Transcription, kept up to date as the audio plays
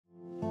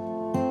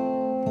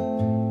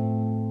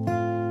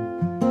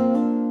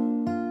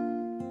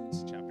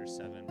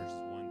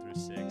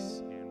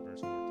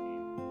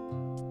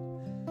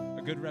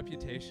good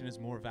reputation is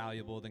more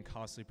valuable than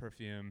costly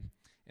perfume,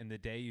 and the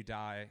day you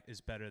die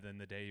is better than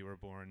the day you were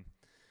born.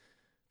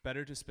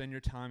 Better to spend your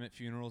time at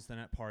funerals than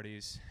at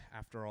parties.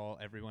 After all,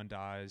 everyone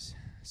dies,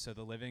 so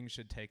the living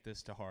should take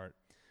this to heart.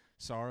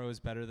 Sorrow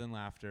is better than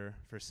laughter,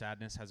 for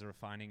sadness has a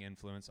refining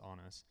influence on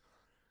us.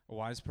 A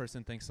wise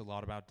person thinks a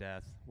lot about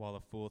death, while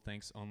a fool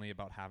thinks only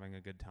about having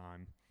a good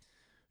time.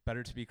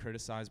 Better to be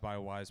criticized by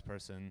a wise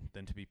person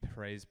than to be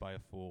praised by a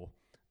fool.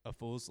 A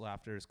fool's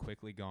laughter is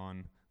quickly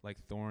gone, like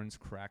thorns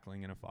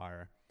crackling in a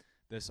fire.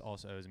 This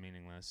also is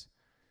meaningless.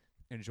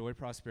 Enjoy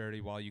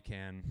prosperity while you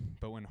can,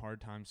 but when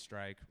hard times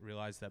strike,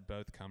 realize that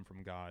both come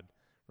from God.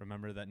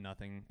 Remember that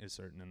nothing is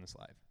certain in this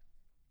life.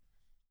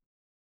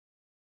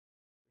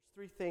 There's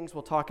three things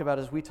we'll talk about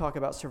as we talk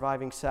about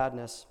surviving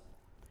sadness.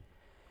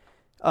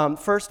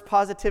 First,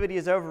 positivity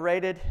is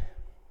overrated.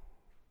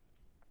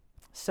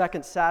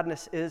 Second,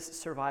 sadness is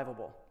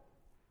survivable.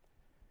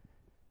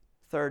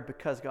 Third,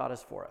 because God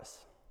is for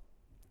us.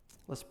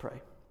 Let's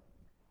pray.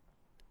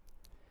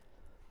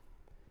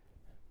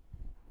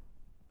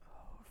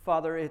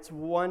 Father, it's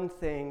one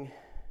thing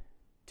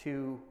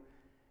to,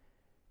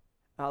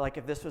 like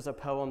if this was a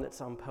poem that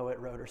some poet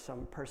wrote or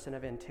some person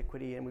of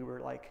antiquity and we were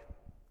like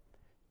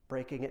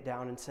breaking it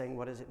down and saying,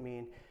 what does it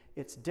mean?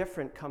 It's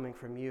different coming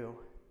from you.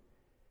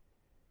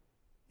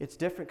 It's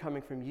different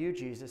coming from you,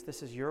 Jesus.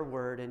 This is your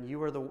word, and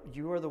you are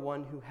the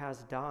one who has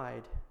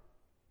died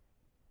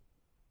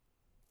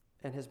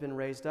and has been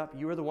raised up.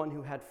 You are the one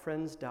who had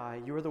friends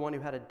die. You are the one who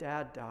had a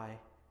dad die.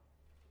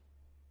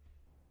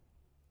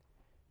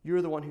 You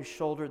are the one who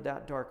shouldered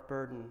that dark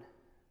burden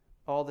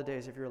all the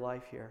days of your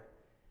life here.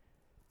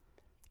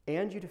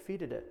 And you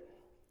defeated it.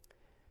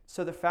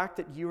 So the fact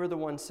that you are the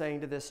one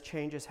saying to this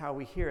changes how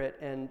we hear it.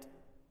 And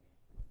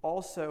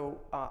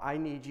also, I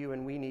need you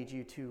and we need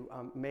you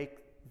to make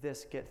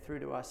this get through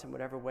to us in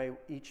whatever way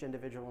each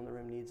individual in the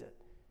room needs it.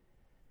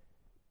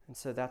 And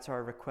so that's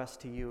our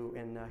request to you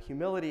in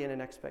humility and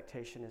in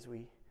expectation as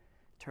we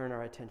turn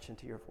our attention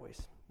to your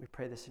voice. We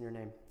pray this in your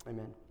name.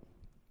 Amen.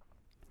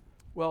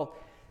 Well,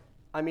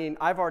 I mean,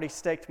 I've already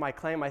staked my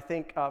claim. I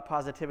think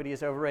positivity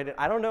is overrated.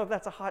 I don't know if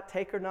that's a hot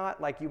take or not.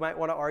 Like, you might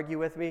want to argue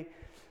with me.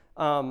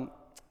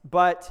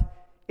 But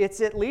it's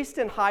at least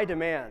in high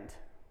demand.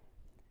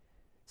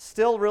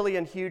 Still really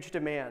in huge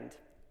demand.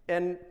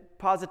 And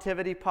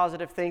positivity,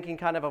 positive thinking,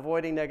 kind of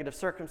avoiding negative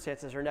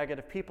circumstances or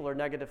negative people or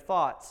negative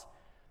thoughts.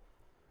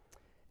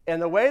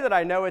 And the way that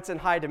I know it's in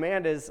high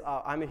demand is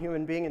I'm a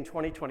human being in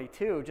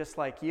 2022, just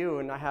like you,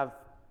 and I have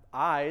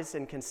eyes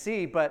and can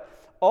see, but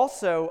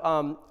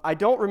also, I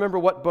don't remember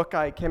what book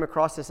I came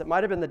across this. It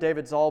might have been the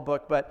David Zoll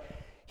book, but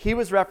he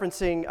was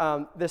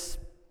referencing this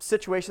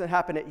situation that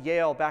happened at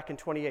Yale back in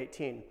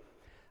 2018.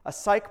 A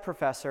psych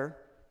professor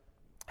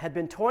had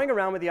been toying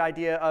around with the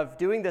idea of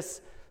doing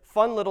this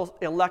fun little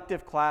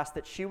elective class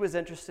that she was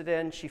interested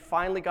in. She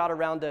finally got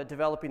around to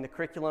developing the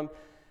curriculum,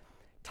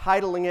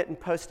 titling it and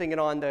posting it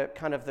on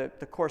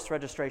the course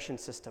registration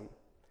system.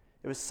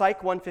 It was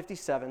Psych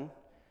 157,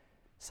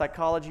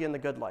 Psychology and the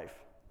Good Life.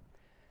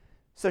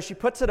 So she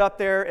puts it up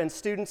there, and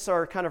students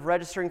are kind of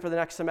registering for the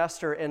next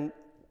semester, and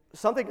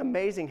something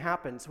amazing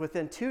happens.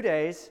 Within 2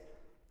 days,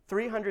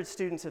 300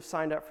 students have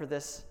signed up for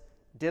this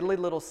diddly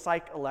little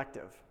psych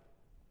elective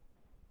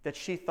that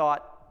she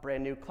thought,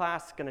 brand new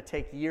class, going to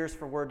take years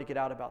for word to get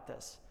out about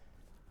this.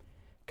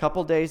 A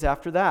couple days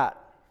after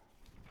that,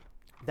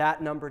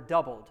 that number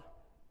doubled.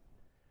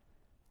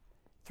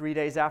 3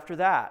 days after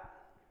that,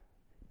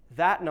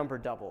 that number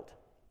doubled.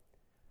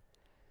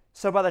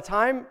 So by the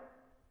time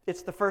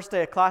it's the first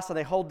day of class and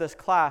they hold this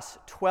class,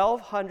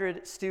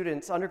 1,200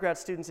 students, undergrad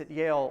students at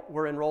Yale,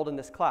 were enrolled in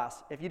this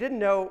class. If you didn't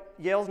know,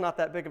 Yale's not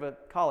that big of a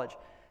college.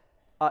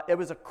 It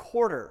was a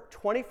quarter,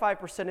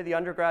 25% of the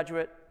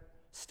undergraduate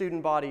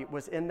student body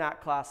was in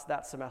that class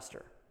that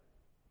semester.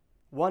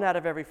 1 out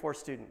of every 4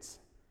 students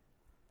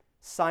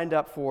signed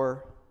up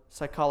for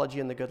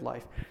Psychology and the Good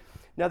Life.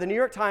 Now, the New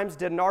York Times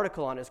did an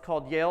article on it. It's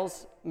called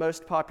Yale's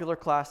Most Popular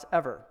Class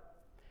Ever.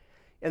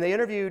 And they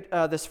interviewed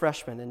this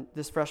freshman, and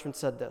this freshman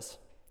said this.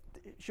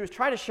 She was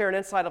trying to share an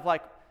insight of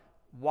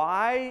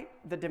why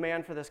the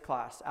demand for this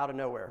class out of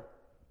nowhere.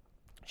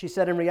 She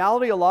said, in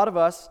reality, a lot of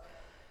us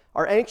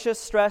are anxious,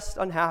 stressed,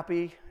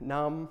 unhappy,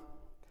 numb,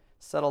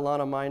 said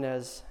Alana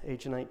Minez,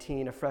 age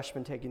 19, a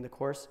freshman taking the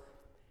course.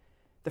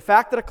 The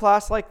fact that a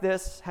class like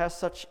this has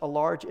such a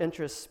large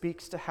interest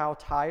speaks to how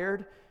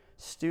tired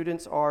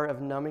students are of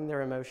numbing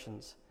their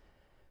emotions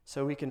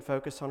so we can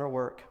focus on our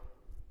work,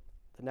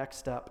 the next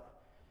step,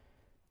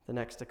 the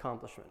next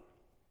accomplishment.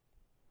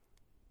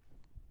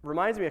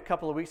 Reminds me a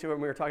couple of weeks ago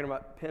when we were talking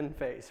about pin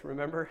face,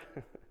 remember?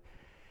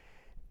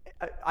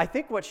 I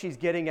think what she's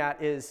getting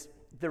at is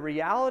the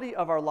reality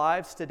of our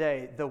lives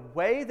today, the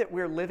way that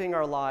we're living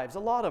our lives,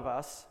 a lot of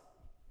us,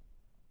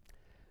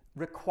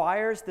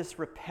 requires this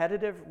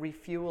repetitive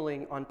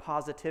refueling on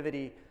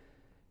positivity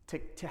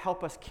to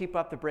help us keep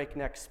up the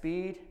breakneck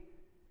speed,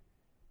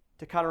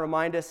 to kind of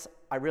remind us,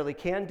 I really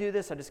can do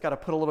this, I just got to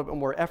put a little bit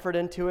more effort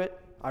into it,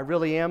 I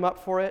really am up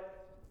for it.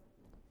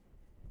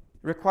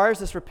 It requires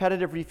this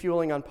repetitive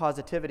refueling on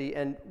positivity.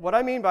 And what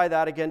I mean by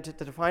that, again, to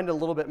define it a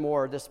little bit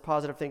more, this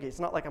positive thinking, it's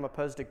not like I'm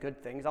opposed to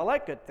good things. I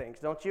like good things,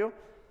 don't you?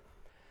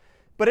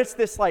 But it's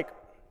this like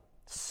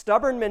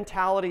stubborn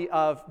mentality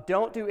of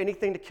don't do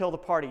anything to kill the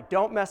party.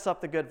 Don't mess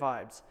up the good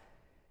vibes.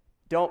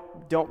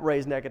 Don't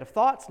raise negative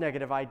thoughts,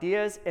 negative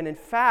ideas. And in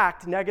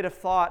fact, negative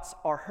thoughts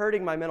are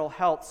hurting my mental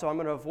health, so I'm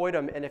going to avoid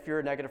them. And if you're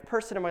a negative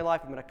person in my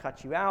life, I'm going to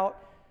cut you out.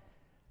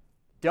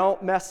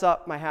 Don't mess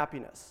up my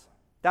happiness.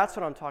 That's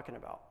what I'm talking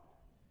about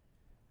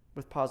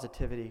with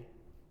positivity.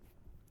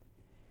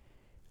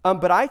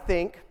 But I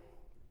think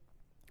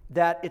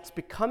that it's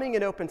becoming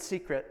an open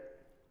secret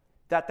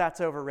that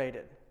that's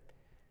overrated.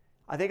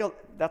 I think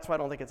that's why I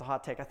don't think it's a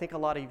hot take. I think a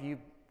lot of you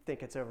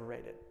think it's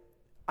overrated.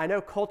 I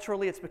know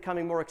culturally it's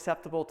becoming more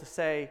acceptable to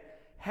say,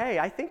 hey,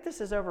 I think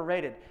this is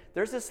overrated.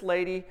 There's this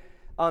lady,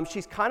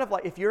 she's kind of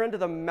like, if you're into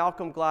the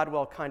Malcolm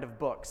Gladwell kind of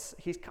books,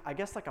 he's, I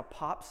guess, like a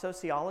pop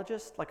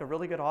sociologist, like a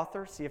really good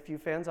author. See a few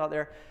fans out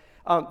there.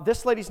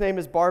 This lady's name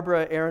is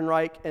Barbara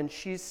Ehrenreich, and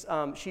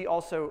she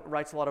also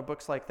writes a lot of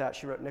books like that.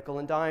 She wrote Nickel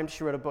and Dime.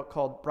 She wrote a book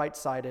called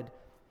Bright-Sided.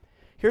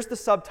 Here's the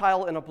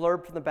subtitle and a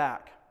blurb from the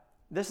back.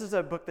 This is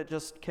a book that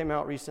just came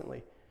out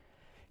recently.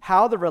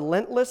 How the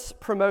Relentless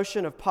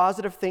Promotion of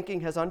Positive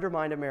Thinking Has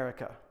Undermined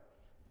America.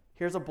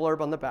 Here's a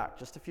blurb on the back,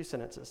 just a few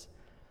sentences.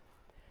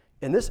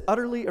 In this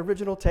utterly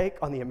original take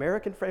on the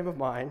American frame of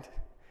mind,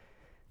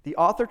 the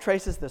author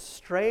traces the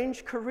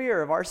strange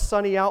career of our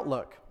sunny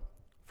outlook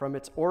from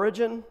its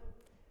origin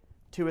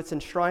to its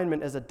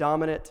enshrinement as a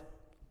dominant,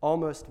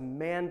 almost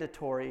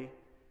mandatory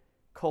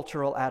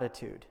cultural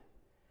attitude.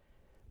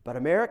 But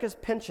America's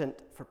penchant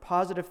for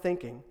positive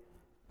thinking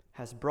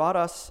has brought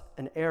us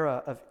an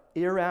era of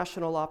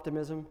irrational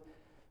optimism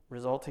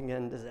resulting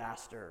in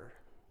disaster.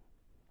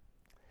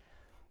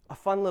 A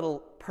fun little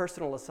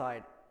personal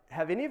aside.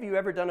 Have any of you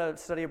ever done a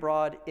study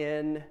abroad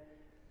in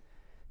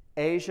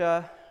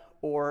Asia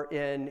or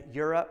in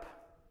Europe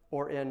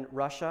or in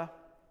Russia?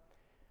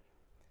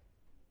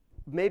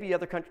 Maybe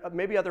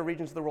other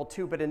regions of the world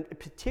too, but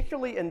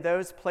particularly in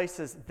those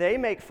places, they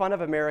make fun of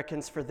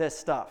Americans for this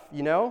stuff,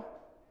 you know?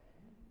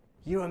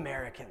 You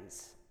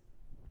Americans.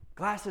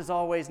 Glass is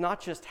always not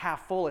just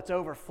half full, it's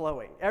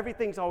overflowing.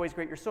 Everything's always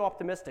great. You're so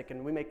optimistic,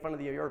 and we make fun of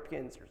the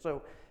Europeans. You're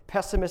so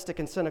pessimistic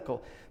and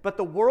cynical. But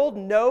the world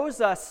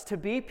knows us to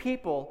be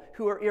people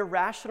who are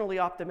irrationally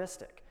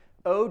optimistic,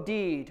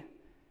 OD'd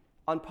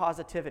on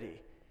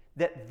positivity,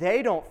 that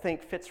they don't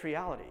think fits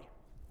reality.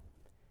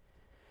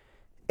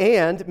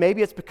 And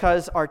maybe it's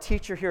because our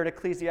teacher here at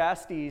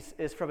Ecclesiastes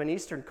is from an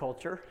Eastern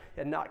culture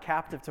and not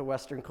captive to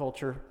Western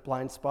culture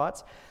blind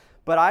spots.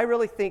 But I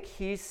really think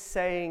he's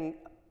saying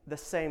the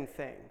same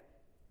thing.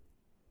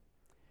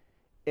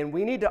 And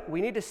we need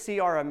to see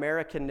our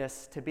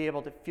Americanness to be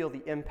able to feel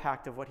the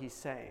impact of what he's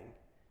saying.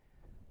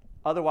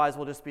 Otherwise,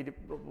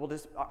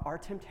 our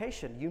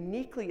temptation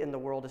uniquely in the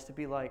world is to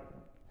be like,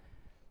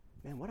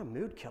 man, what a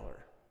mood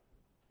killer.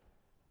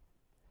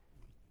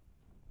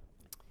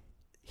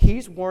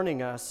 He's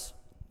warning us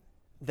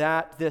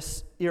that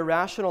this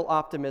irrational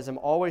optimism,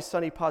 always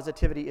sunny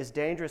positivity, is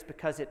dangerous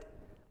because it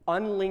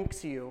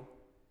unlinks you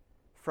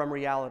from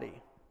reality.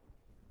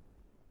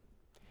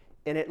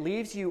 And it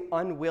leaves you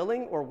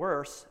unwilling, or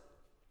worse,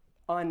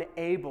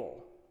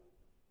 unable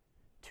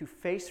to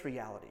face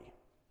reality.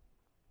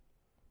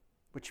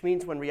 Which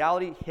means when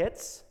reality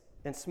hits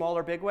in small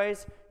or big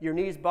ways, your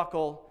knees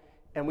buckle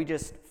and we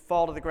just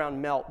fall to the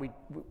ground, melt.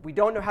 We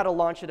don't know how to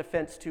launch a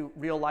defense to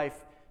real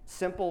life,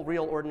 simple,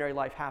 real, ordinary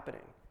life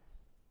happening.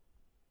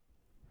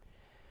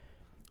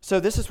 So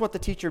this is what the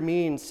teacher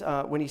means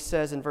when he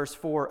says in verse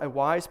 4, a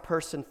wise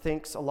person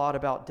thinks a lot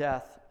about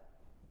death,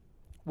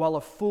 while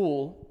a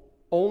fool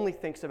only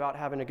thinks about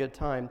having a good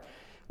time.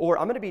 Or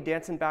I'm going to be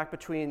dancing back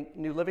between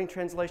New Living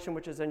Translation,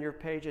 which is on your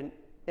page, and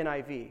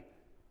NIV.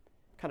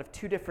 Kind of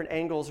two different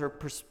angles or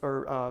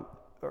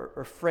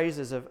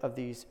phrases of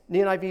these. The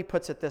NIV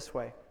puts it this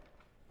way.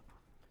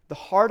 The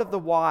heart of the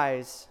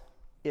wise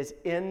is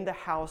in the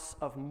house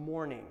of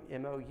mourning,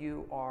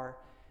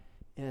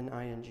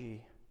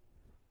 mourning.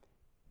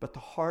 But the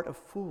heart of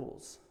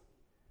fools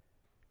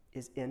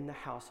is in the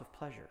house of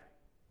pleasure.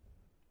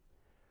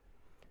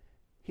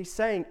 He's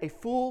saying a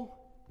fool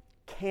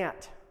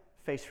can't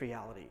face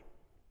reality.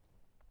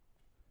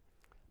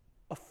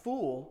 A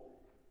fool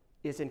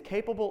is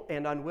incapable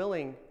and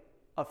unwilling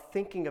of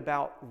thinking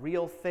about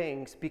real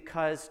things,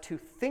 because to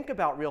think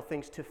about real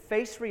things, to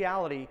face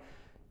reality,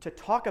 to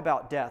talk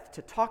about death,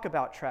 to talk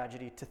about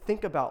tragedy, to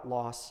think about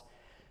loss,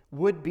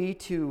 would be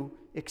to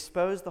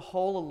expose the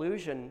whole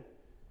illusion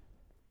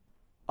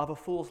of a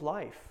fool's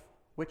life,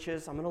 which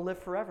is, I'm going to live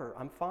forever,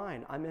 I'm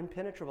fine, I'm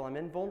impenetrable, I'm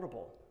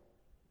invulnerable.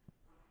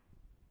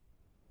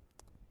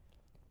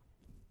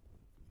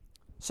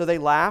 So they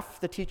laugh,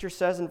 the teacher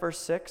says in verse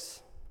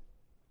 6.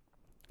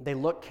 They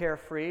look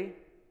carefree.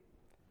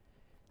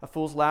 A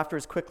fool's laughter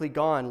is quickly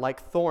gone,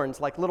 like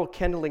thorns, like little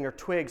kindling or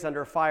twigs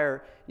under a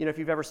fire. You know, if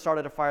you've ever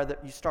started a fire,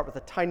 that you start with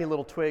the tiny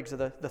little twigs of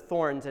the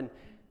thorns, and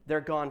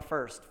they're gone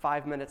first.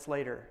 5 minutes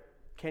later,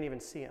 can't even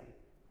see them.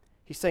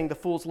 He's saying the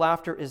fool's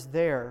laughter is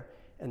there,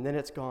 and then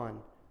it's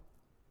gone.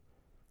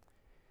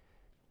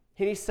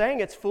 And he's saying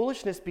it's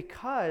foolishness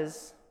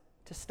because,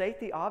 to state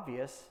the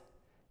obvious,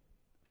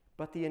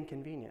 but the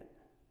inconvenient.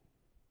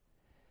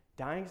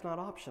 Dying's not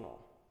optional.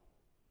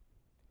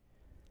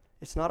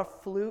 It's not a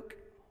fluke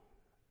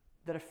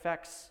that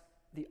affects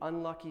the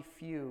unlucky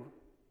few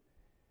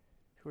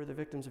who are the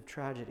victims of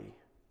tragedy.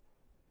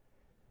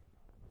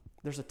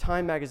 There's a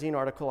Time magazine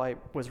article I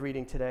was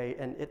reading today,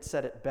 and it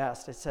said it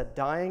best. It said,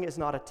 dying is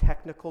not a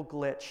technical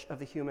glitch of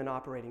the human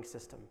operating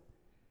system.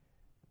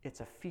 It's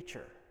a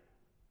feature.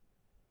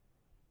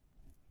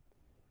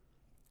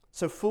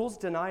 So fools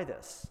deny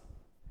this.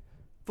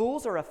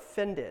 Fools are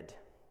offended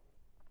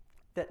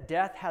that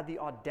death had the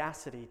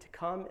audacity to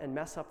come and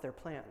mess up their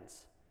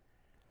plans.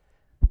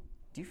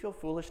 Do you feel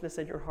foolishness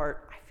in your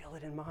heart? I feel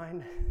it in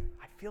mine.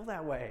 I feel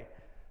that way.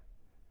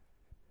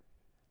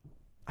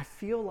 I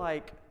feel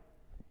like,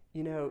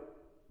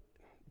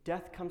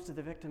 death comes to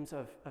the victims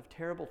of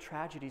terrible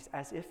tragedies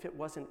as if it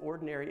wasn't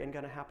ordinary and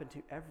going to happen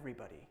to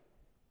everybody.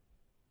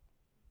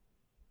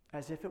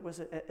 As if it was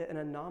an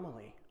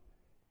anomaly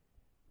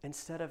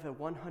instead of a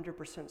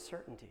 100%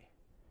 certainty.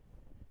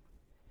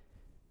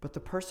 But the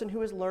person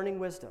who is learning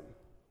wisdom,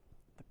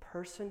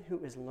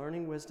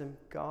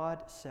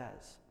 God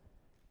says,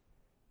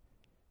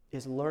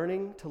 is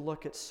learning to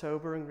look at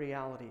sobering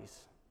realities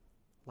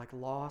like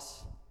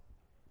loss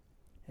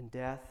and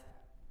death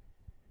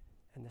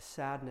and the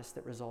sadness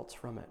that results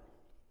from it.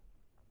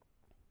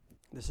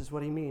 This is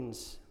what he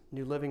means.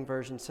 New Living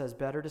Version says,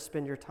 better to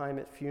spend your time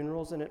at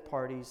funerals and at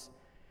parties,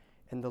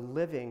 and the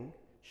living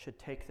should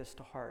take this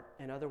to heart.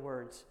 In other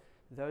words,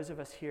 those of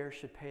us here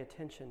should pay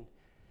attention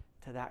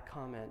to that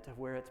comment of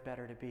where it's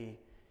better to be.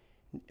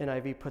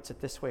 NIV puts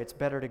it this way, it's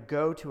better to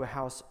go to a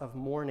house of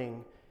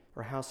mourning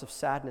or a house of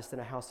sadness than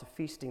a house of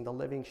feasting. The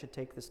living should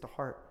take this to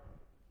heart.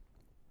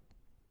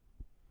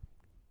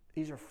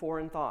 These are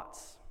foreign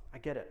thoughts. I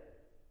get it.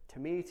 To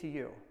me, to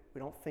you. We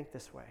don't think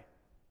this way.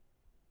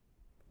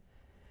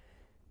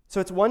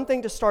 So it's one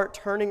thing to start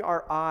turning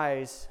our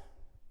eyes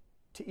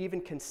to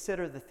even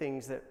consider the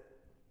things that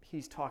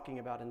he's talking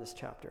about in this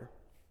chapter.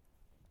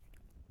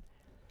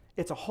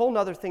 It's a whole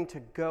nother thing to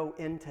go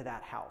into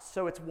that house.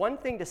 So it's one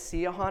thing to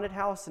see a haunted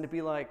house and to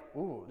be like,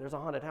 ooh, there's a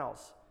haunted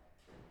house.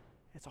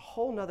 It's a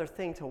whole nother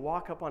thing to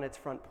walk up on its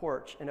front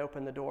porch and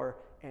open the door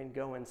and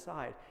go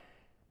inside.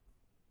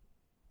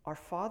 Our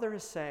Father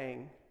is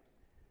saying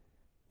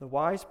the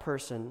wise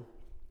person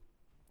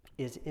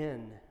is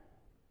in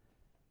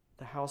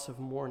the house of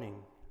mourning.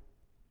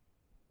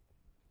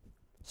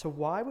 So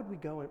why in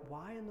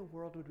the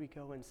world would we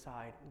go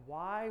inside?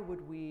 Why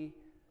would we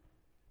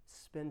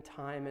spend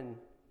time in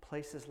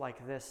places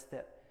like this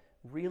that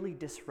really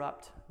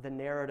disrupt the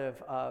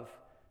narrative of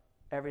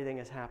everything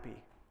is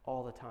happy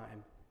all the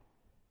time,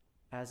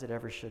 as it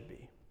ever should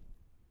be?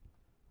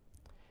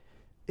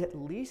 At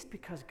least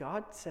because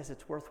God says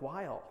it's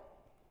worthwhile.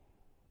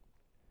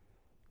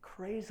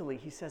 Crazily,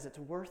 he says it's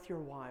worth your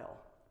while.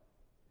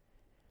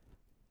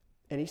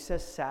 And he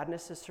says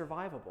sadness is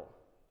survivable.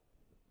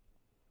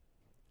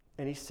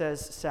 And he says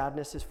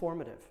sadness is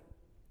formative.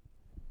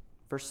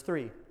 Verse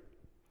 3,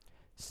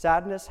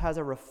 sadness has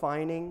a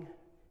refining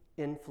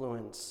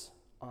influence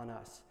on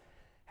us.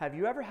 Have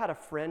you ever had a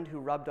friend who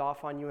rubbed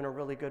off on you in a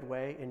really good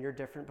way and you're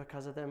different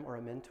because of them, or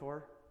a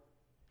mentor?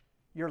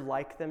 You're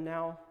like them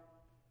now?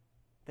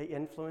 They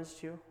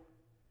influenced you?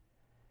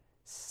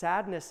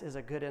 Sadness is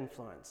a good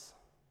influence.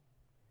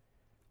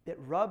 It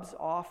rubs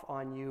off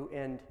on you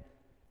and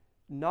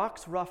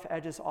knocks rough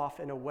edges off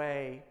in a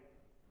way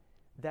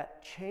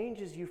that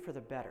changes you for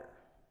the better.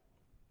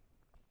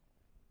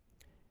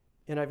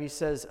 NIV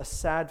says, a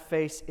sad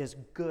face is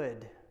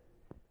good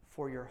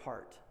for your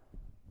heart.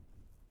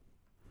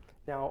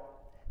 Now,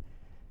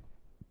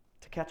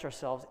 to catch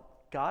ourselves,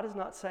 God is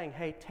not saying,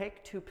 hey,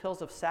 take 2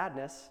 pills of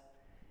sadness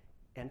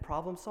and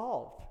problem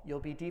solved. You'll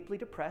be deeply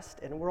depressed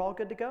and we're all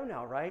good to go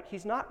now, right?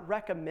 He's not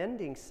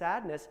recommending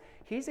sadness.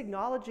 He's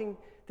acknowledging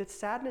that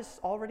sadness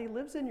already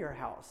lives in your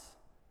house.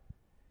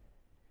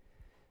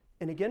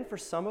 And again, for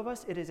some of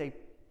us, it is a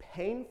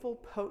painful,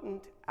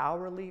 potent,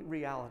 hourly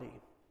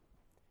reality.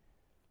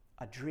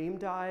 A dream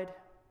died,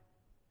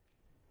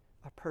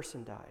 a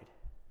person died.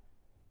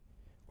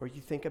 Or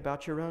you think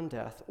about your own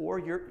death, or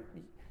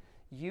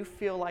you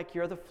feel like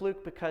you're the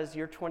fluke because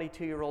your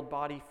 22-year-old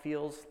body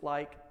feels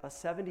like a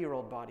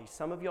 70-year-old body.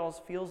 Some of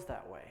y'all's feels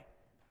that way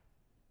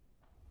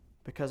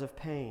because of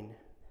pain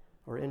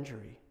or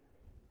injury.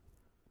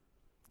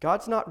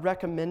 God's not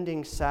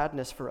recommending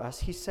sadness for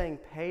us. He's saying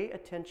pay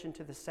attention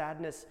to the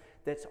sadness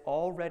that's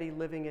already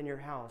living in your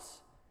house.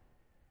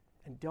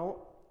 And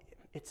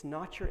it's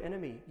not your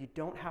enemy. You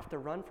don't have to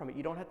run from it.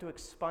 You don't have to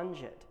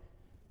expunge it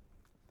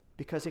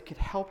because it could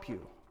help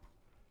you,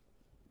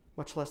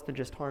 much less than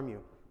just harm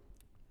you.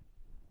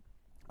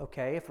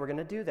 Okay, if we're going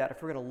to do that,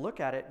 if we're going to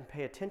look at it and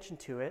pay attention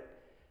to it,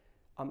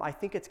 I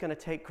think it's going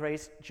to take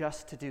grace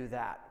just to do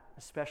that,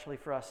 especially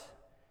for us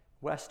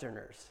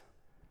Westerners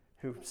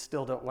who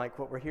still don't like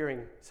what we're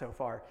hearing so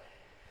far.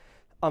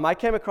 I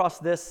came across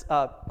this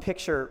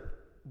picture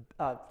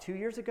 2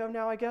 years ago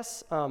now, I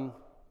guess.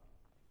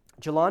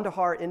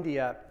 Jalandhar,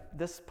 India,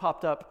 this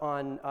popped up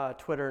on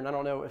Twitter, and I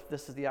don't know if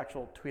this is the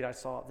actual tweet I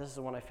saw. This is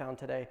the one I found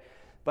today.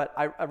 But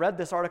I read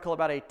this article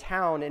about a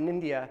town in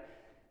India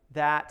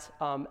that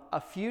a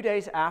few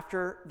days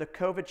after the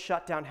COVID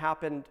shutdown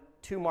happened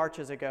 2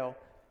 Marches ago,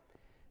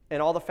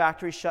 and all the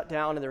factories shut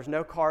down and there's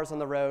no cars on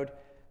the road,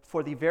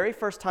 for the very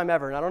first time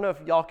ever, and I don't know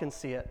if y'all can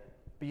see it,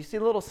 but you see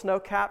the little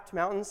snow-capped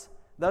mountains?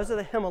 Those are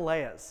the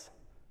Himalayas.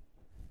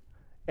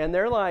 And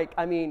they're like,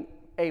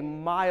 a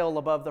mile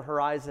above the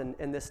horizon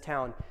in this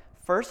town.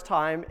 First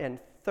time in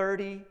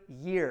 30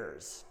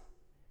 years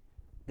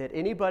that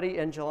anybody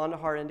in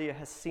Jalandhar, India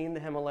has seen the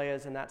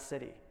Himalayas in that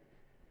city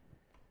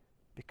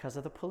because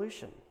of the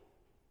pollution.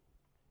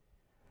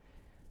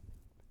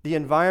 The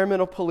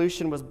environmental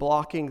pollution was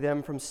blocking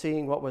them from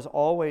seeing what was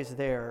always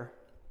there.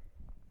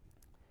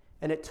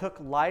 And it took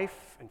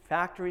life and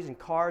factories and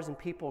cars and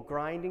people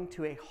grinding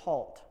to a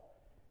halt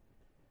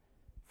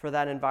for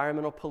that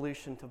environmental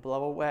pollution to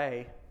blow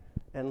away.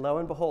 And lo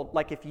and behold,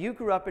 like if you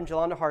grew up in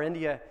Jalandhar,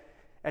 India,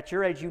 at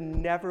your age, you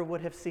never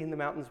would have seen the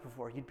mountains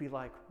before. You'd be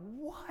like,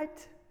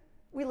 what?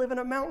 We live in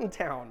a mountain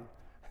town.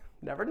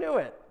 Never knew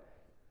it.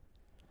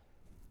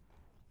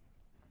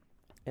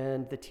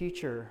 And the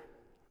teacher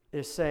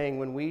is saying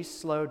when we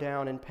slow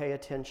down and pay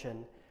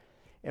attention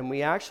and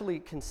we actually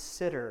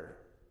consider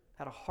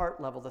at a heart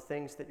level the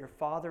things that your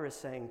Father is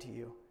saying to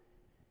you,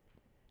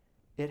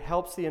 it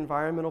helps the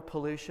environmental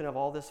pollution of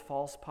all this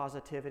false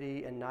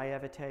positivity and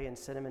naivete and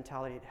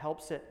sentimentality. It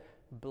helps it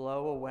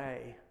blow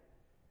away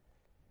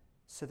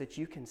so that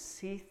you can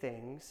see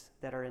things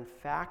that are in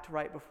fact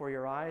right before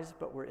your eyes,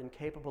 but we're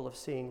incapable of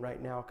seeing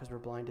right now because we're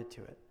blinded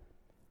to it.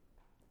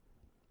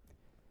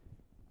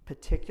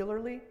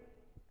 Particularly,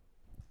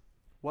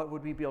 what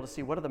would we be able to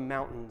see? What are the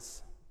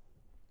mountains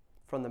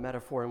from the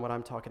metaphor and what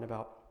I'm talking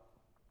about?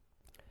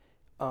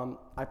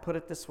 I put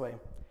it this way,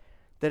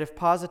 that if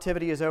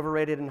positivity is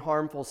overrated and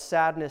harmful,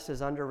 sadness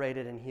is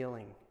underrated and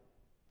healing.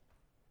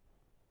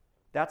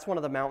 That's one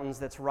of the mountains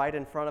that's right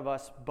in front of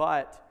us,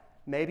 but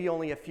maybe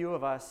only a few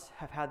of us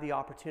have had the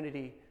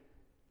opportunity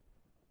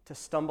to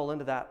stumble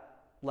into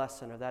that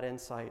lesson or that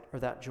insight or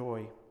that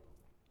joy.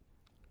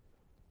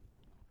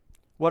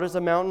 What is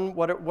a mountain?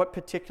 What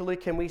particularly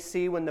can we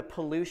see when the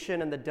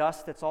pollution and the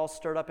dust that's all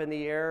stirred up in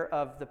the air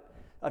of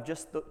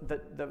just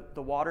the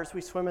waters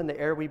we swim in, the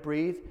air we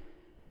breathe?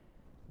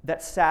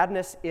 That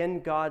sadness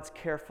in God's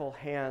careful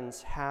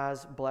hands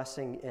has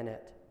blessing in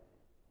it.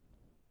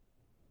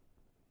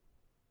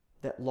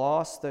 That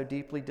loss, though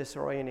deeply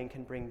disorienting,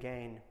 can bring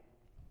gain.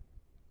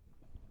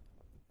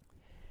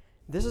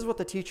 This is what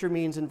the teacher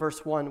means in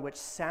verse 1, which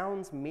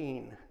sounds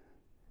mean.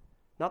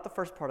 Not the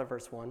first part of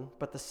verse 1,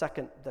 but the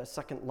second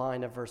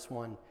line of verse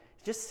 1. It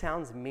just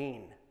sounds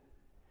mean.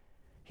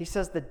 He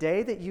says, the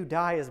day that you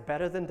die is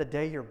better than the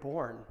day you're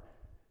born.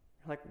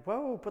 You're like,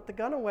 whoa, put the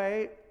gun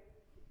away.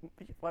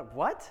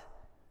 What?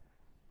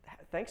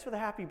 Thanks for the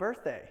happy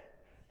birthday.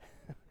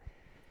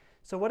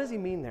 So what does he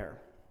mean there?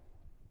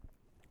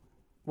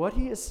 What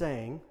he is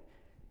saying,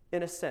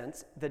 in a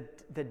sense,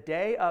 the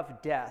day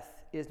of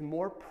death is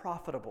more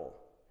profitable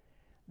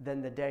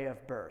than the day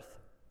of birth.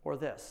 Or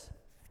this,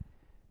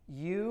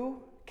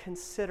 you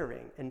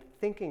considering and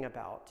thinking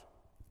about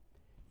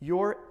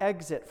your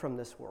exit from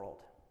this world,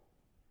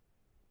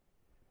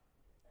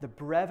 the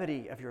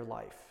brevity of your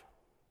life,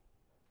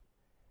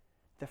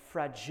 the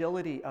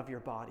fragility of your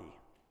body,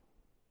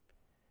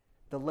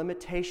 the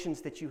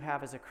limitations that you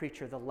have as a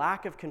creature, the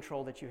lack of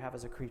control that you have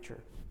as a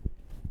creature.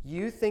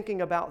 You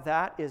thinking about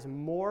that is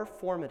more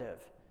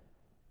formative,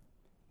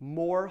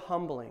 more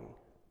humbling,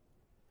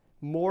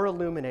 more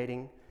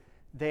illuminating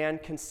than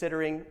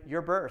considering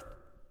your birth.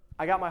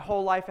 I got my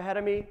whole life ahead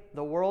of me.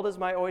 The world is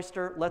my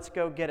oyster. Let's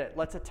go get it.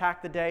 Let's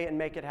attack the day and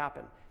make it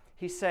happen.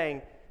 He's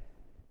saying,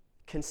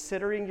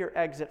 considering your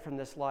exit from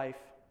this life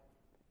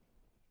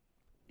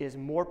is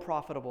more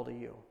profitable to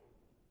you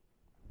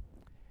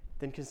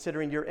than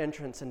considering your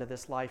entrance into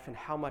this life and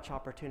how much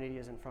opportunity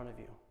is in front of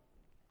you.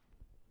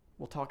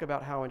 We'll talk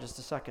about how in just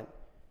a second.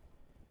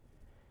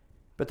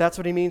 But that's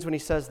what he means when he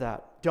says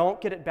that.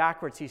 Don't get it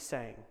backwards, he's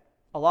saying.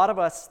 A lot of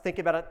us think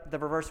about it the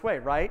reverse way,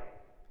 right?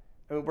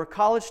 I mean, we're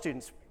college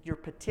students. You're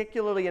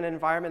particularly in an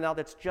environment now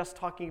that's just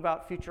talking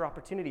about future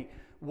opportunity.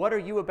 What are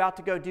you about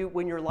to go do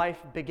when your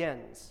life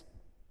begins?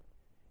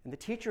 And the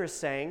teacher is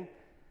saying,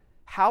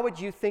 how would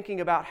you thinking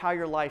about how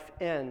your life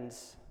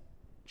ends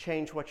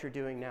change what you're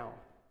doing now?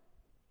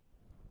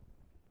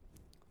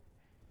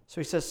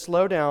 So he says,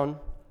 slow down.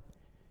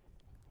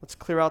 Let's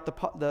clear out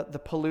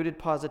the polluted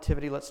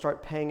positivity. Let's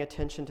start paying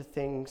attention to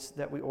things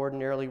that we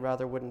ordinarily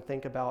rather wouldn't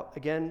think about.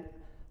 Again,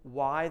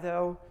 why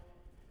though?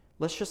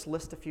 Let's just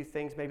list a few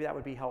things. Maybe that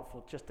would be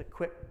helpful. Just a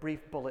quick,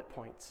 brief bullet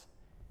points.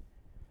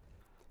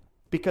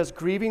 Because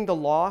grieving the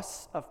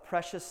loss of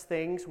precious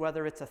things,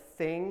 whether it's a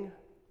thing,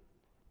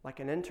 like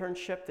an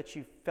internship that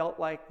you felt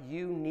like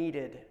you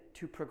needed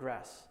to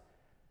progress,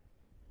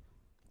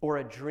 or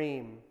a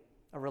dream,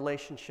 a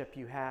relationship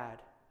you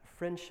had, a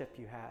friendship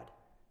you had,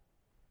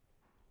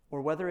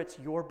 or whether it's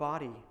your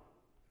body,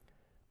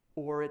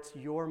 or it's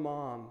your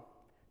mom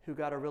who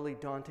got a really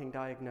daunting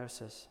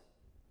diagnosis,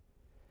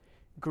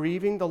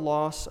 Grieving the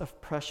loss of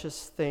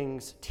precious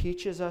things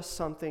teaches us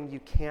something you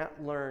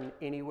can't learn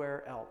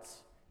anywhere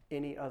else,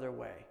 any other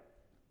way.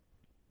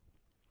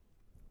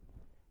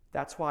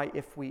 That's why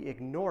if we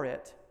ignore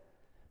it,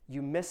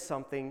 you miss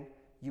something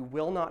you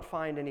will not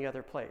find any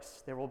other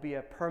place. There will be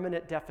a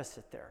permanent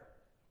deficit there.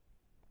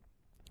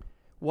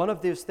 One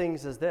of those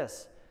things is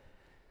this: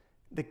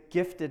 the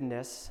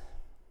giftedness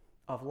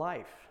of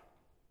life.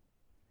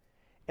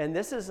 And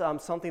this is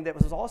something that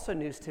was also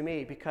news to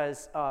me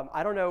because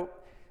I don't know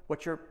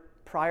what your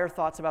prior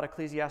thoughts about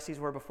Ecclesiastes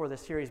were before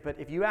this series, but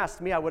if you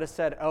asked me, I would have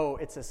said, oh,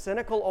 it's a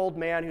cynical old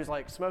man who's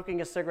like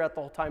smoking a cigarette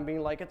the whole time,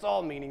 being like, it's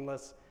all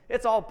meaningless.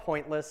 It's all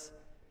pointless.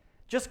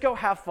 Just go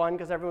have fun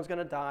because everyone's going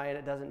to die and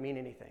it doesn't mean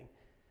anything.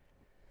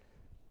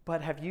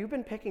 But have you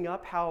been picking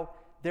up how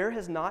there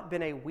has not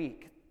been a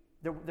week,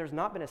 there's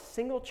not been a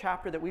single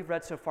chapter that we've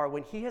read so far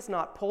when he has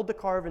not pulled the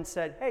card and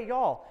said, hey,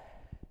 y'all,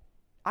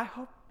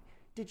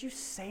 did you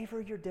savor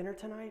your dinner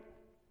tonight?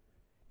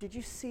 Did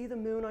you see the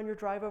moon on your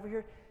drive over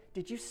here?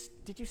 Did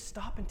you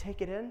stop and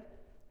take it in?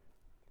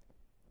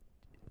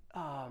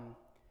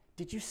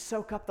 Did you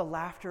soak up the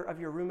laughter of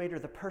your roommate or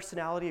the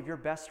personality of your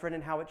best friend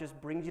and how it just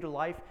brings you to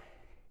life?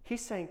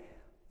 He's saying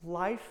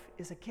life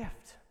is a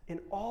gift,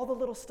 and all the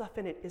little stuff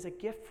in it is a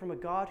gift from a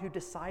God who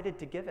decided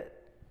to give it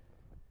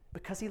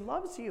because he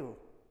loves you,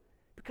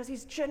 because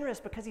he's generous,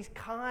 because he's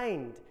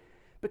kind,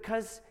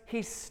 because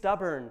he's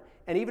stubborn.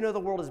 And even though the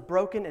world is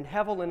broken and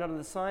heavy and under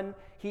the sun,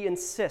 he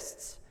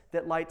insists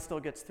that light still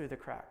gets through the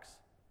cracks.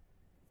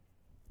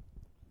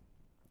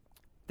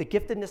 The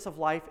giftedness of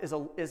life is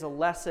a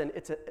lesson.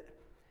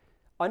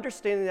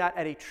 Understanding that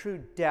at a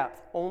true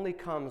depth only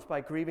comes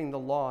by grieving the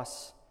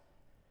loss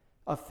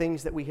of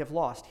things that we have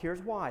lost.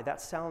 Here's why. That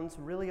sounds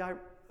really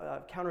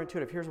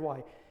counterintuitive. Here's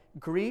why.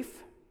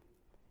 Grief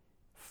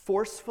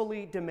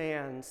forcefully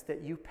demands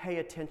that you pay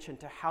attention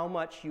to how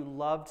much you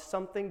loved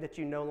something that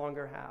you no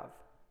longer have,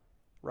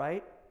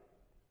 right?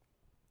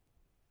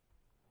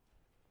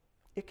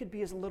 It could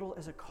be as little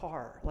as a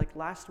car. Like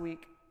last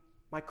week,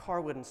 my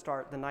car wouldn't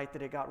start the night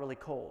that it got really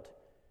cold.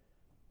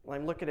 Well,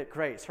 I'm looking at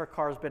Grace. Her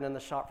car's been in the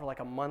shop for like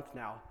a month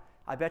now.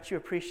 I bet you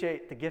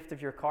appreciate the gift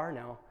of your car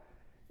now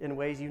in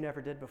ways you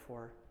never did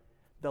before.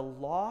 The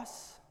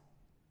loss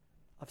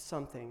of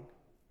something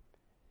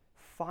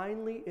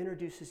finally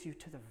introduces you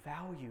to the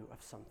value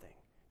of something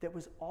that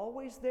was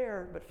always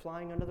there but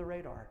flying under the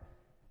radar.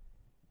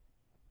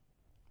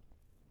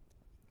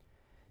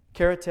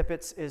 Kara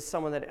Tippett is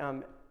someone that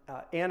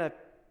Anna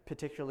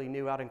particularly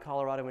knew out in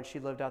Colorado when she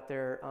lived out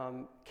there.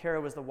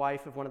 Kara was the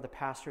wife of one of the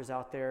pastors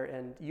out there,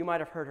 and you might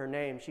have heard her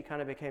name. She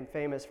kind of became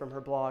famous from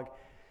her blog.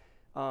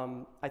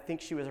 I think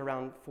she was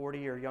around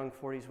 40 or young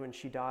 40s when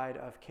she died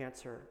of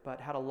cancer, but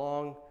had a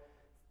long,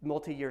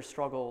 multi-year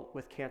struggle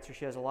with cancer.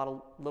 She has a lot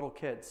of little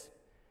kids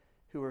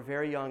who were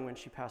very young when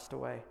she passed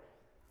away.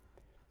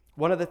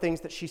 One of the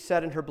things that she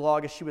said in her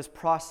blog as she was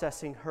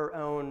processing her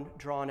own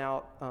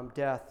drawn-out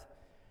death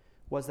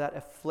was that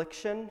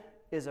affliction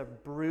is a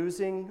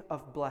bruising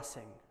of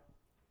blessing.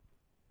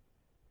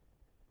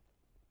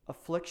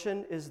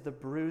 Affliction is the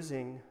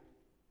bruising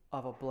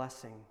of a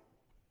blessing,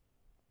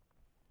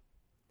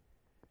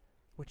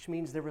 which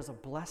means there was a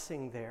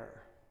blessing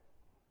there.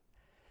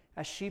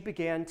 As she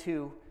began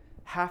to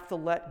have to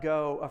let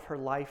go of her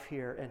life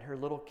here and her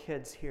little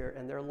kids here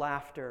and their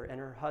laughter and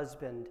her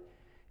husband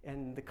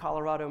and the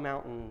Colorado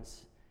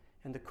mountains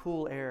and the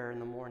cool air in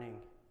the morning,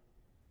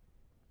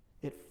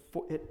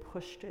 it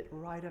pushed it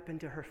right up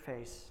into her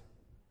face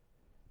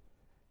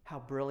how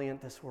brilliant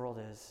this world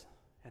is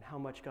and how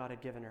much God had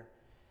given her.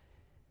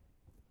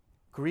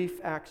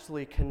 Grief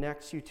actually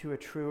connects you to a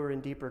truer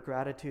and deeper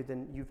gratitude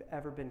than you've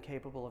ever been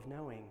capable of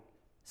knowing.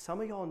 Some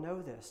of y'all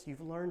know this.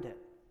 You've learned it.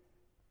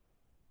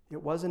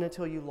 It wasn't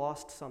until you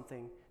lost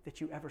something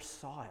that you ever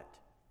saw it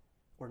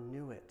or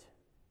knew it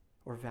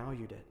or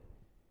valued it.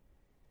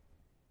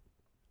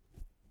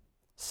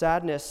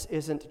 Sadness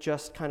isn't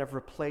just kind of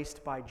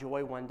replaced by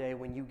joy one day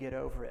when you get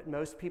over it.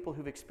 Most people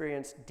who've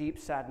experienced deep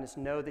sadness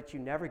know that you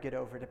never get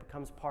over it. It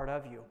becomes part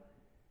of you.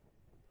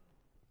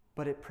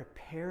 But it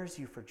prepares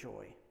you for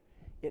joy.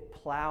 It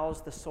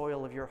plows the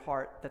soil of your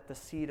heart that the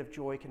seed of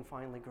joy can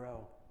finally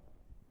grow.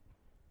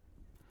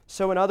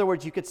 So in other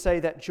words, you could say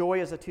that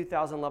joy is a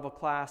 2,000 level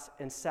class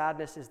and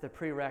sadness is the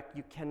prereq.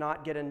 You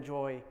cannot get in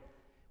joy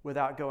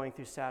without going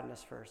through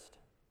sadness first.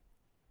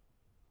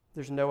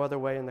 There's no other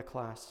way in the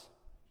class.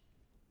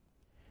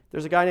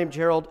 There's a guy named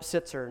Gerald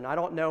Sitzer, and I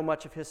don't know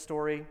much of his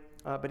story,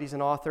 but he's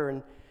an author,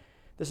 and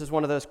this is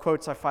one of those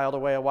quotes I filed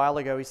away a while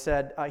ago. He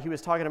said, he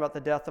was talking about the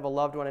death of a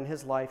loved one in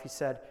his life. He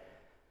said,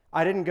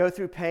 "I didn't go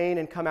through pain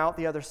and come out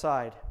the other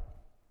side.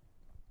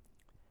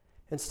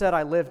 Instead,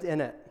 I lived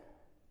in it.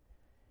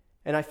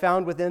 And I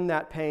found within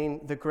that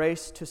pain the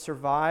grace to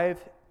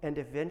survive and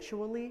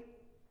eventually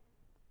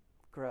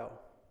grow.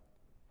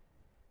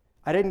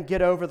 I didn't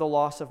get over the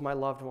loss of my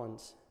loved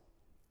ones.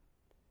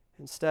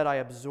 Instead, I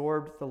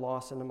absorbed the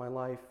loss into my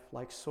life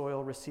like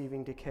soil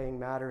receiving decaying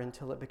matter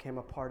until it became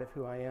a part of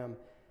who I am.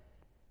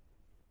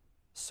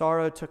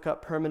 Sorrow took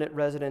up permanent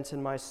residence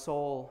in my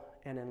soul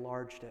and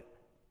enlarged it."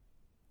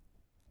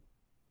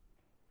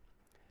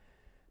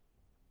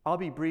 I'll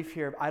be brief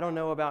here. I don't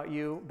know about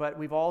you, but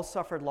we've all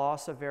suffered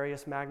loss of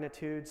various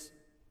magnitudes.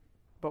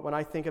 But when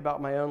I think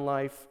about my own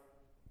life,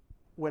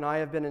 when I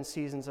have been in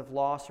seasons of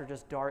loss or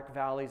just dark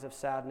valleys of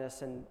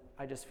sadness, and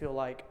I just feel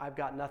like I've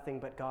got nothing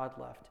but God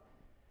left.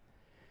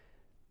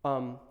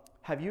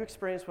 Have you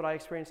experienced what I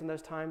experienced in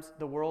those times?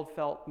 The world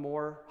felt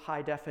more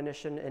high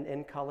definition and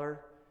in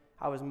color.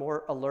 I was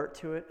more alert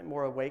to it and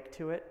more awake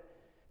to it.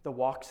 The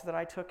walks that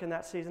I took in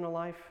that season of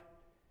life,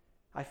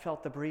 I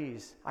felt the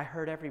breeze. I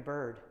heard every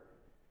bird.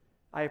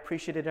 I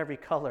appreciated every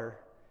color,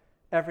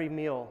 every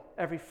meal,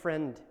 every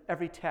friend,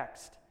 every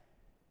text,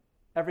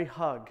 every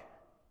hug.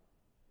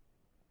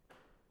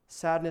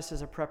 Sadness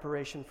is a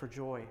preparation for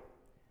joy.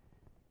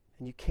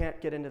 And you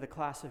can't get into the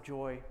class of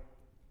joy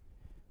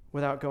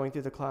without going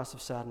through the class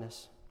of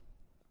sadness.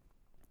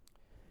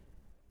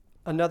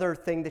 Another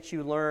thing that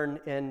you learn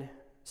in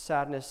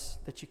sadness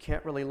that you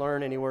can't really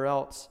learn anywhere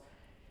else,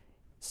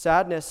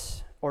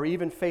 sadness, or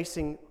even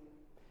facing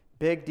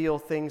big deal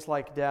things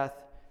like death,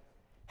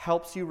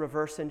 helps you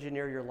reverse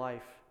engineer your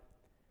life.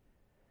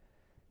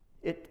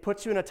 It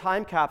puts you in a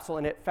time capsule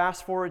and it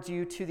fast forwards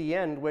you to the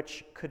end,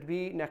 which could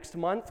be next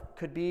month,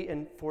 could be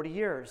in 40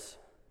 years.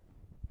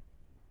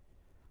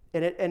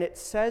 And it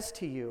says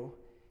to you,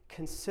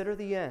 consider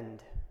the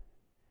end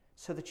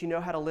so that you know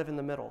how to live in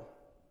the middle.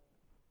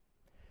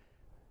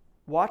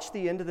 Watch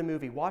the end of the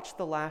movie, watch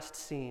the last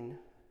scene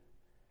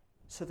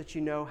so that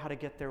you know how to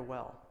get there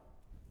well.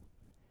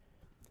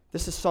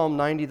 This is Psalm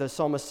 90. The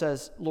psalmist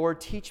says, Lord,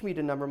 teach me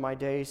to number my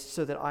days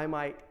so that I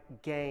might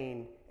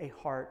gain a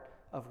heart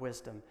of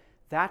wisdom.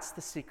 That's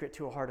the secret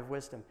to a heart of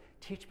wisdom.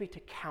 Teach me to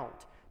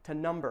count, to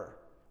number.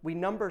 We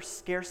number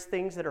scarce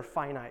things that are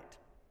finite.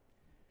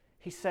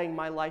 He's saying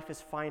my life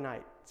is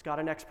finite. It's got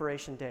an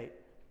expiration date.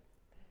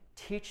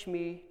 Teach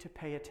me to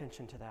pay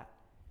attention to that.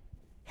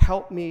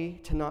 Help me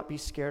to not be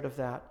scared of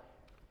that,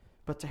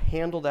 but to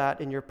handle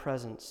that in your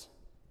presence.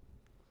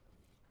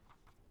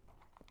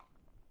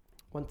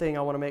 One thing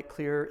I want to make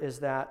clear is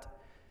that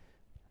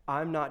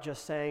I'm not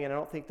just saying, and I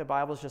don't think the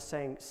Bible is just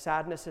saying,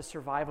 sadness is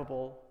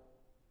survivable,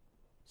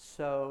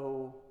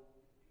 so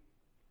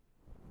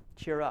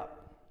cheer up.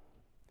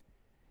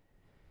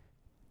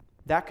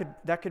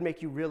 That could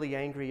make you really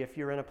angry if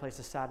you're in a place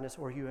of sadness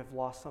or you have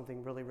lost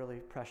something really, really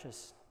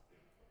precious.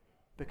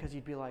 Because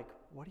you'd be like,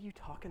 what are you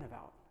talking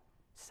about?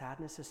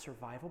 Sadness is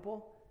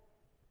survivable?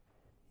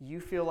 You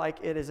feel like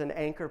it is an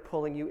anchor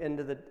pulling you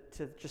into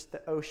to just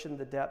the ocean,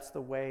 the depths,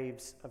 the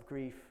waves of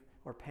grief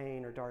or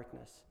pain or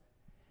darkness.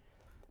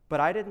 But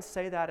I didn't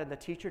say that, and the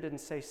teacher didn't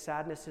say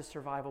sadness is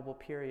survivable,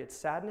 period.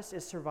 Sadness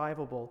is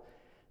survivable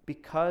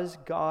because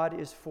God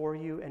is for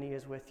you and He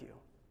is with you.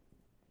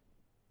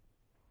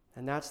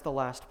 And that's the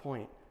last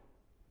point.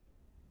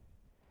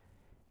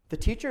 The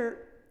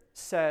teacher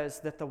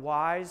says that the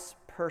wise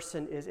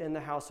person is in the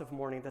house of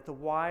mourning, that the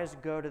wise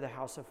go to the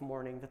house of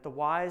mourning, that the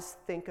wise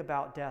think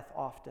about death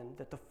often,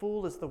 that the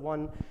fool is the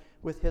one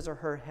with his or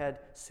her head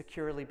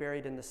securely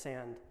buried in the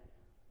sand.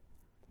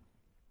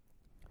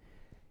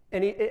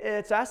 And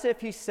it's as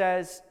if he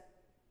says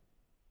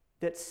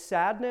that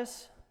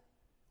sadness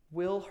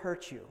will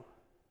hurt you,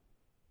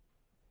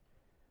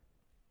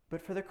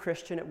 but for the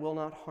Christian, it will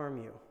not harm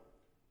you.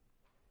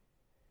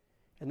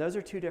 And those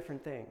are two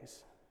different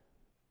things.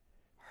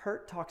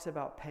 Hurt talks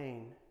about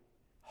pain.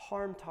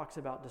 Harm talks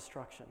about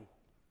destruction.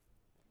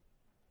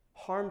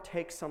 Harm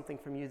takes something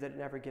from you that it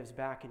never gives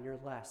back, and you're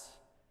less.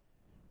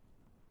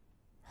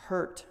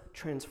 Hurt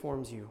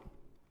transforms you,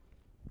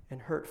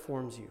 and hurt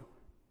forms you.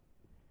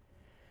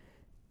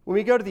 When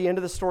we go to the end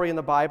of the story in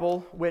the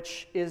Bible,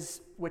 which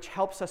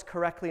helps us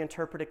correctly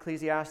interpret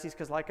Ecclesiastes,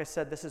 because like I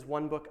said, this is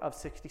one book of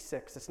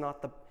 66.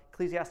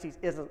 Ecclesiastes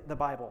isn't the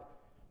Bible.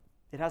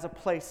 It has a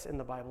place in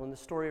the Bible, in the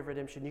story of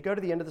redemption. You go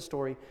to the end of the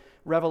story,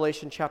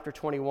 Revelation chapter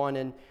 21,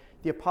 and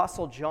the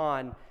Apostle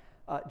John,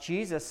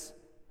 Jesus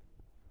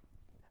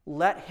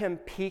let him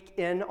peek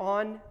in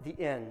on the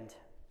end,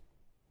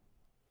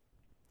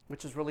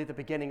 which is really the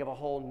beginning of a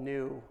whole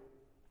new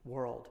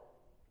world.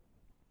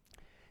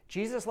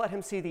 Jesus let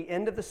him see the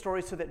end of the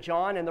story so that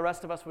John and the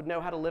rest of us would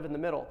know how to live in the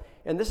middle.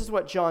 And this is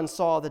what John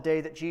saw the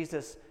day that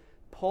Jesus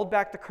pulled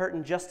back the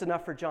curtain just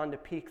enough for John to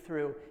peek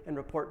through and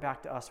report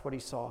back to us what he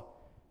saw.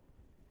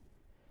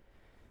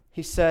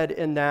 He said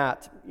in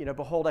that,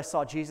 behold, I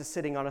saw Jesus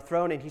sitting on a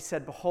throne, and he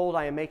said, behold,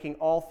 I am making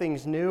all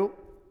things new.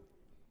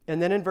 And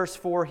then in verse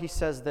 4, he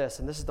says this,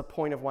 and this is the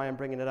point of why I'm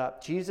bringing it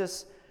up.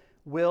 Jesus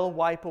will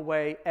wipe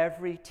away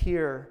every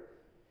tear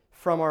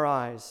from our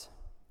eyes,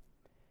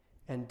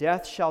 and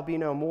death shall be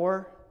no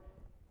more,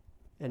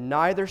 and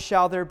neither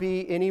shall there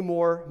be any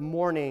more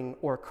mourning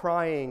or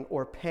crying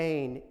or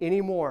pain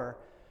anymore,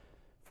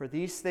 for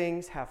these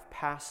things have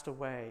passed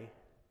away.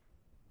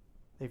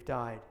 They've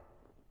died.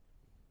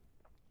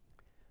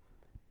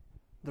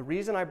 The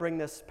reason I bring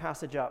this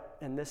passage up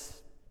in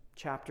this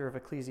chapter of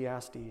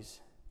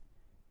Ecclesiastes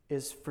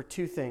is for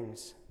two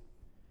things.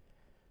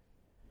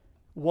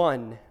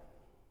 One,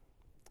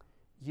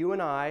 you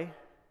and I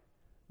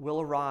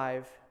will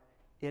arrive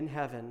in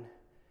heaven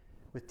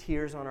with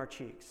tears on our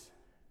cheeks,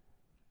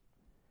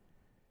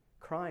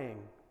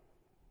 crying,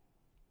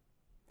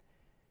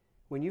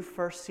 When you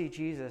first see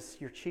Jesus,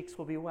 your cheeks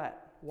will be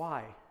wet.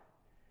 Why?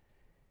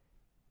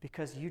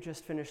 Because you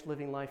just finished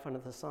living life under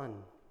the sun.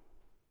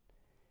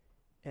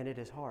 And it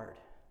is hard.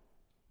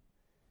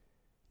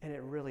 And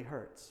it really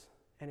hurts.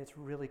 And it's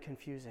really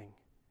confusing.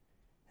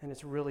 And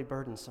it's really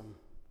burdensome.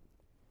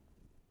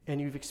 And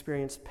you've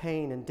experienced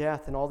pain and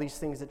death and all these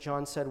things that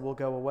John said will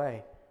go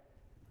away.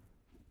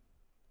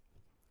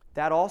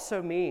 That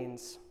also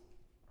means,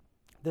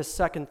 this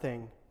second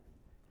thing,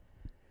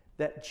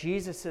 that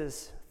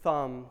Jesus'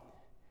 thumb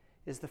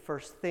is the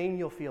first thing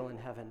you'll feel in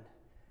heaven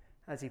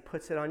as he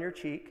puts it on your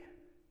cheek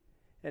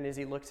and as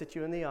he looks at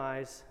you in the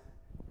eyes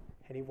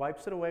and he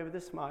wipes it away with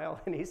a smile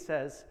and he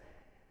says,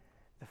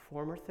 the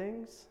former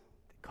things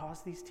that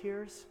caused these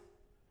tears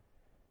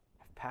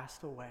have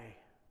passed away.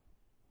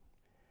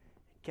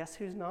 Guess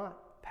who's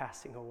not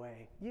passing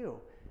away? You.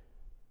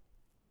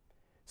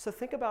 So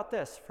think about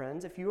this,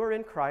 friends. If you are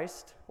in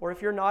Christ, or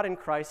if you're not in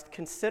Christ,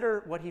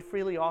 consider what he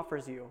freely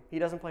offers you. He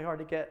doesn't play hard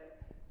to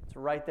get. It's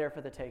right there for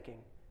the taking.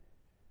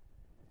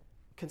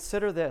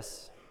 Consider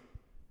this.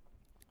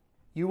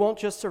 You won't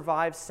just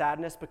survive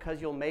sadness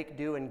because you'll make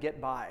do and get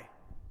by,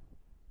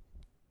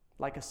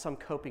 like some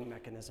coping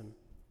mechanism.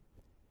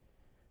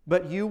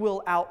 But you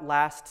will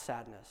outlast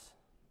sadness.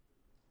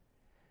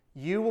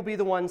 You will be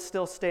the one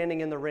still standing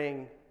in the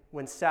ring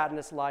when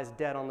sadness lies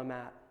dead on the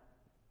mat.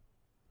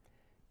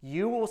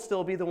 You will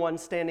still be the one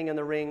standing in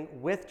the ring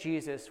with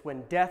Jesus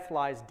when death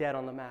lies dead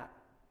on the mat.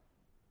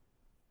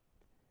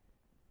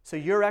 So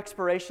your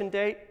expiration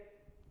date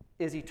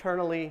is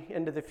eternally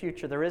into the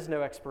future. There is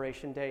no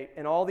expiration date.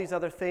 And all these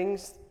other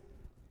things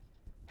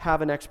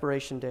have an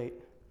expiration date.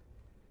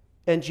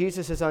 And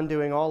Jesus is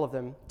undoing all of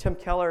them. Tim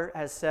Keller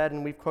has said,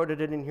 and we've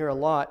quoted it in here a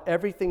lot,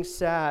 everything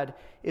sad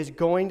is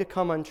going to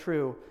come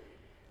untrue,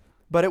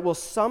 but it will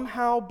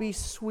somehow be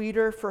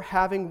sweeter for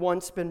having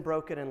once been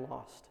broken and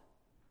lost.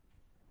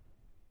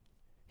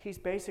 He's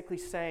basically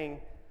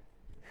saying,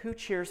 who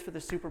cheers for the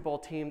Super Bowl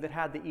team that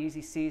had the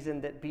easy season,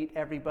 that beat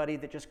everybody,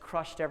 that just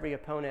crushed every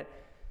opponent?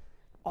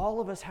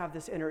 All of us have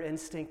this inner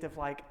instinct of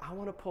like, I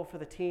want to pull for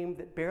the team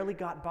that barely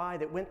got by,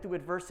 that went through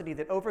adversity,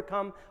 that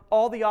overcome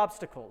all the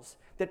obstacles,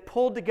 that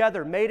pulled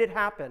together, made it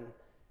happen.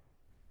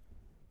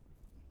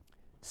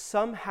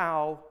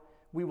 Somehow,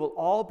 we will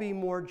all be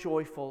more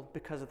joyful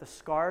because of the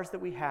scars that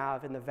we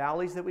have and the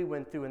valleys that we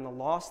went through and the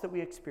loss that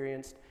we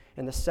experienced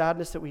and the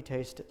sadness that we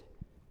tasted.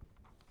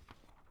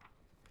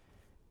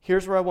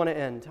 Here's where I want to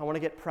end. I want to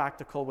get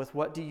practical with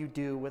what do you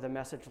do with a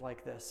message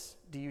like this?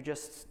 Do you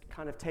just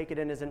kind of take it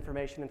in as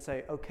information and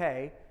say,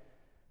 okay,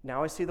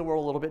 now I see the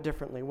world a little bit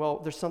differently? Well,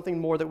 there's something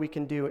more that we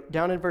can do.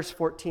 Down in verse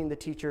 14, the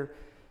teacher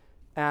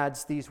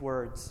adds these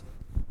words.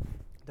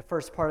 The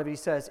first part of it, he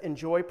says,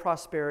 enjoy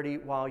prosperity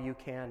while you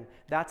can.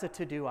 That's a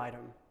to-do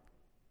item.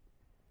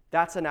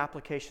 That's an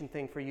application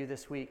thing for you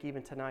this week,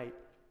 even tonight.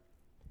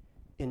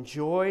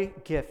 Enjoy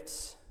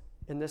gifts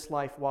in this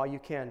life while you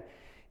can.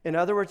 In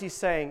other words, he's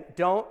saying,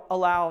 don't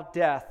allow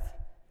death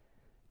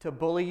to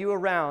bully you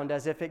around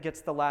as if it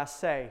gets the last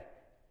say.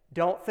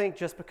 Don't think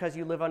just because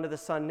you live under the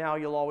sun now,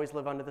 you'll always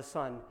live under the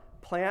sun.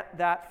 Plant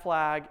that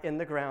flag in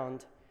the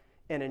ground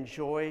and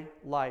enjoy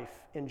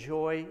life.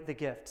 Enjoy the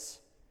gifts.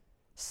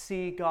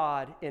 See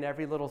God in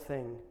every little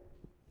thing.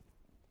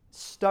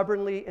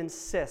 Stubbornly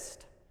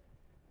insist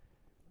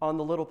on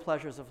the little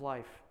pleasures of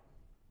life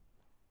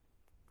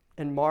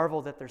and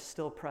marvel that they're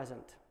still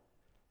present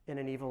in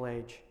an evil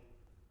age.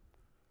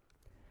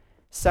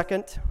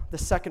 Second, the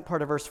second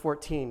part of verse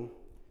 14.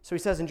 So he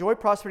says, enjoy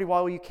prosperity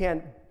while you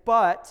can,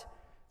 but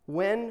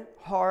when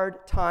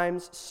hard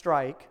times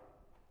strike,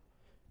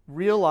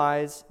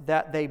 realize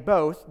that they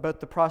both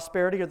the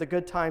prosperity or the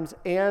good times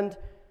and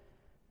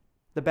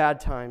the bad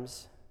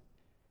times,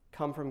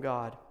 come from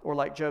God. Or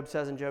like Job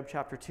says in Job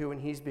chapter 2, when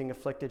he's being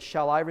afflicted,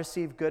 shall I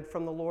receive good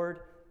from the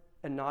Lord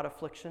and not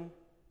affliction?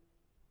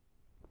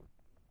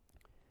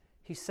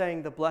 He's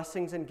saying the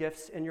blessings and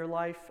gifts in your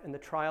life and the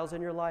trials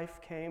in your life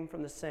came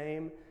from the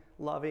same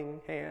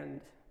loving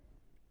hand.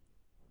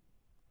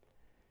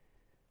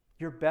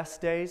 Your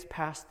best days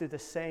passed through the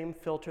same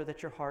filter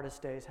that your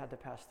hardest days had to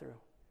pass through.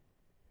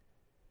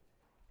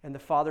 And the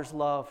Father's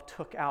love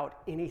took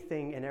out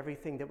anything and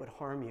everything that would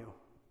harm you.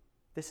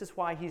 This is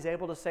why he's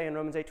able to say in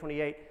Romans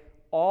 8:28,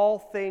 all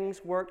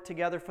things work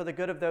together for the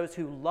good of those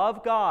who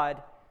love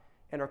God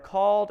and are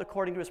called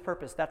according to his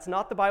purpose. That's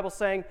not the Bible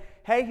saying,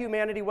 hey,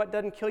 humanity, what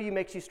doesn't kill you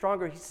makes you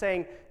stronger. He's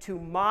saying, to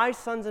my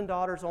sons and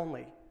daughters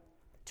only,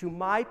 to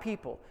my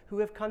people who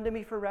have come to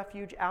me for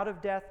refuge out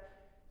of death,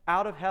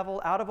 out of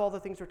hell, out of all the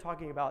things we're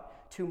talking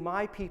about, to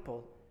my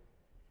people,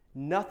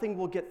 nothing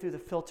will get through the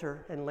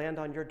filter and land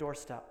on your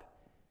doorstep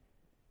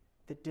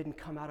that didn't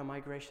come out of my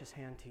gracious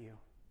hand to you.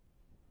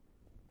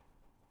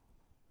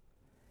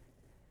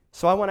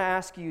 So I want to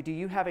ask you, do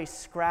you have a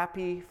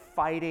scrappy,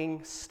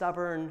 fighting,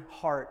 stubborn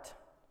heart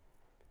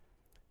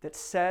that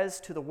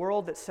says to the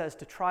world, that says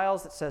to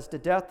trials, that says to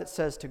death, that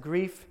says to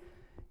grief,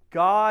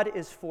 God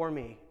is for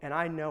me, and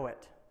I know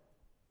it.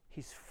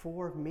 He's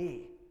for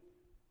me.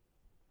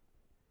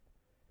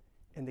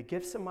 And the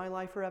gifts of my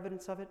life are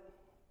evidence of it,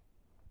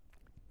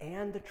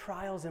 and the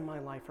trials in my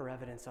life are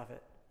evidence of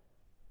it.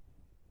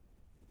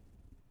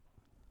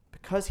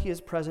 Because he is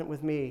present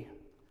with me,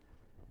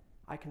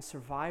 I can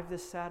survive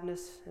this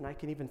sadness, and I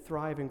can even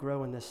thrive and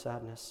grow in this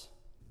sadness.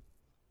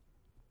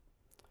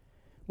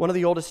 One of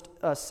the oldest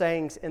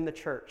sayings in the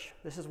church,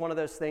 this is one of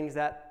those things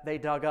that they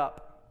dug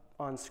up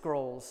on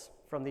scrolls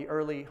from the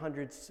early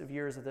hundreds of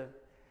years of the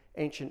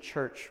ancient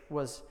church,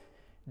 was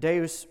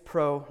Deus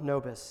pro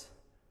nobis.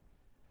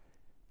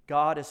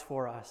 God is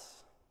for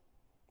us.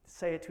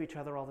 Say it to each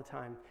other all the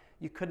time.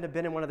 You couldn't have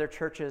been in one of their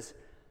churches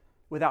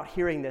without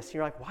hearing this.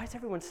 You're like, why is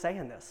everyone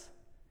saying this?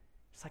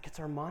 It's like it's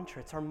our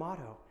mantra, it's our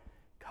motto.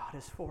 God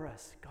is for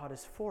us. God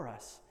is for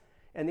us.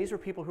 And these were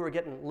people who were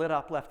getting lit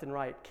up left and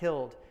right,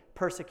 killed,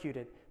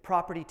 persecuted,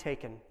 property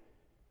taken,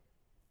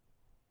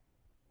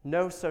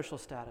 no social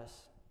status.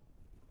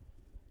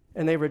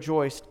 And they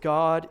rejoiced.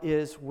 God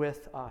is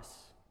with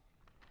us.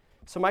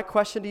 So my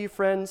question to you,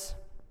 friends,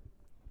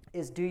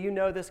 is do you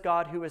know this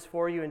God who is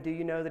for you, and do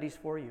you know that he's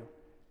for you?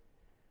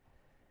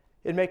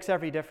 It makes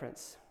every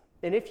difference.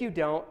 And if you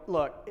don't,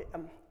 look,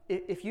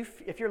 if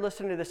you're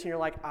listening to this and you're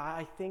like,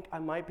 I think I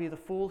might be the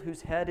fool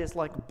whose head is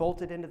like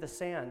bolted into the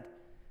sand.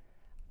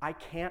 I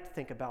can't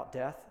think about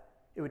death.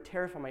 It would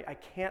terrify me. I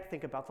can't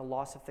think about the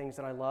loss of things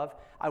that I love.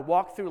 I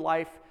walk through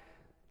life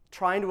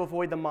trying to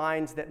avoid the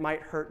minds that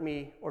might hurt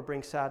me or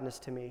bring sadness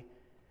to me.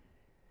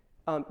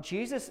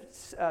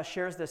 Jesus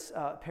shares this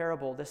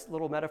parable, this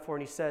little metaphor,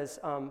 and he says,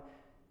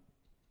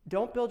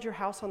 don't build your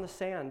house on the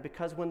sand,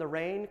 because when the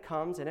rain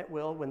comes, and it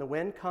will, when the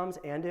wind comes,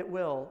 and it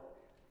will,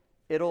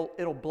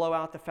 it'll blow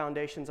out the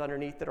foundations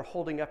underneath that are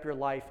holding up your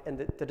life, and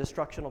the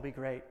destruction will be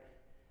great.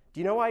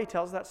 Do you know why he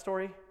tells that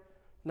story?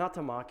 Not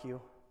to mock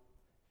you.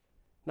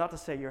 Not to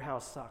say your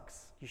house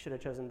sucks, you should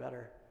have chosen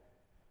better.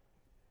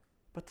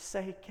 But to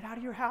say, get out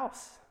of your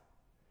house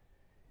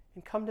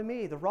and come to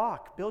me, the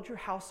rock. Build your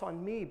house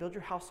on me. Build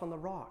your house on the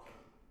rock.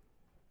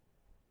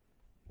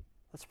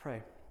 Let's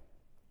pray.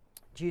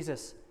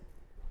 Jesus,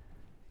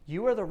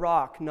 you are the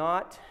rock,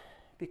 not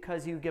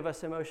because you give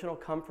us emotional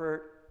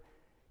comfort.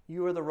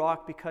 You are the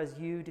rock because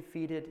you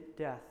defeated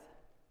death.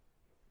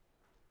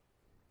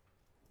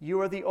 You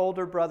are the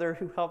older brother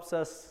who helps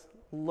us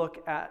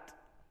look at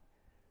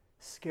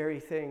scary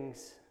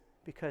things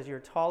because you're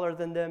taller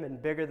than them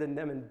and bigger than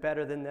them and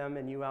better than them,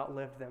 and you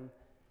outlived them.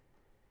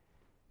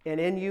 And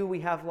in you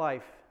we have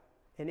life,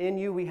 and in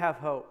you we have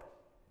hope.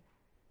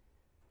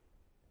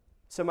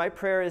 So my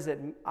prayer is that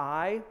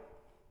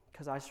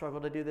because I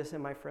struggle to do this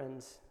in my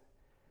friends,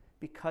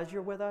 because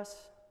you're with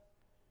us,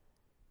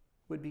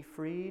 would be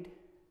freed,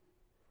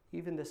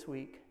 even this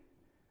week,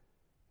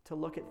 to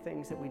look at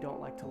things that we don't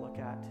like to look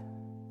at,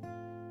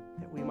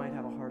 that we might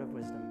have a heart of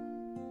wisdom.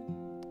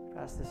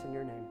 I ask this in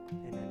your name.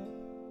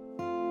 Amen.